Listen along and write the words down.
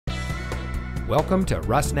Welcome to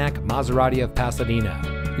Rusnak Maserati of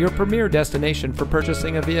Pasadena, your premier destination for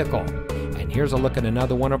purchasing a vehicle. And here's a look at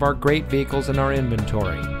another one of our great vehicles in our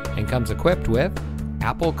inventory, and comes equipped with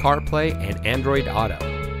Apple CarPlay and Android Auto,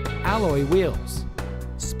 alloy wheels,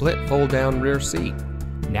 split fold-down rear seat,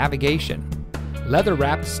 navigation,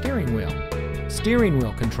 leather-wrapped steering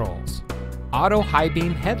wheel controls, auto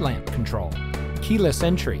high-beam headlamp control, keyless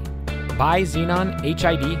entry, bi-xenon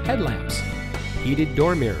HID headlamps, heated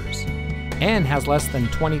door mirrors, and has less than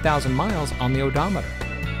 20,000 miles on the odometer.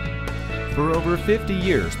 For over 50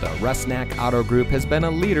 years, the Rusnak Auto Group has been a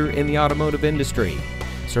leader in the automotive industry,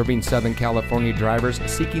 serving Southern California drivers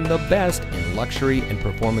seeking the best in luxury and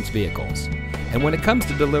performance vehicles. And when it comes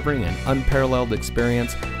to delivering an unparalleled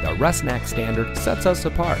experience, the Rusnak standard sets us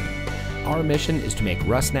apart. Our mission is to make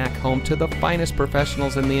Rusnak home to the finest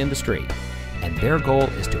professionals in the industry, and their goal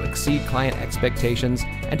is to exceed client expectations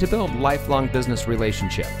and to build lifelong business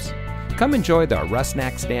relationships. Come enjoy the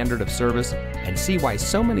Rusnak standard of service and see why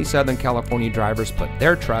so many Southern California drivers put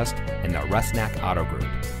their trust in the Rusnak Auto Group.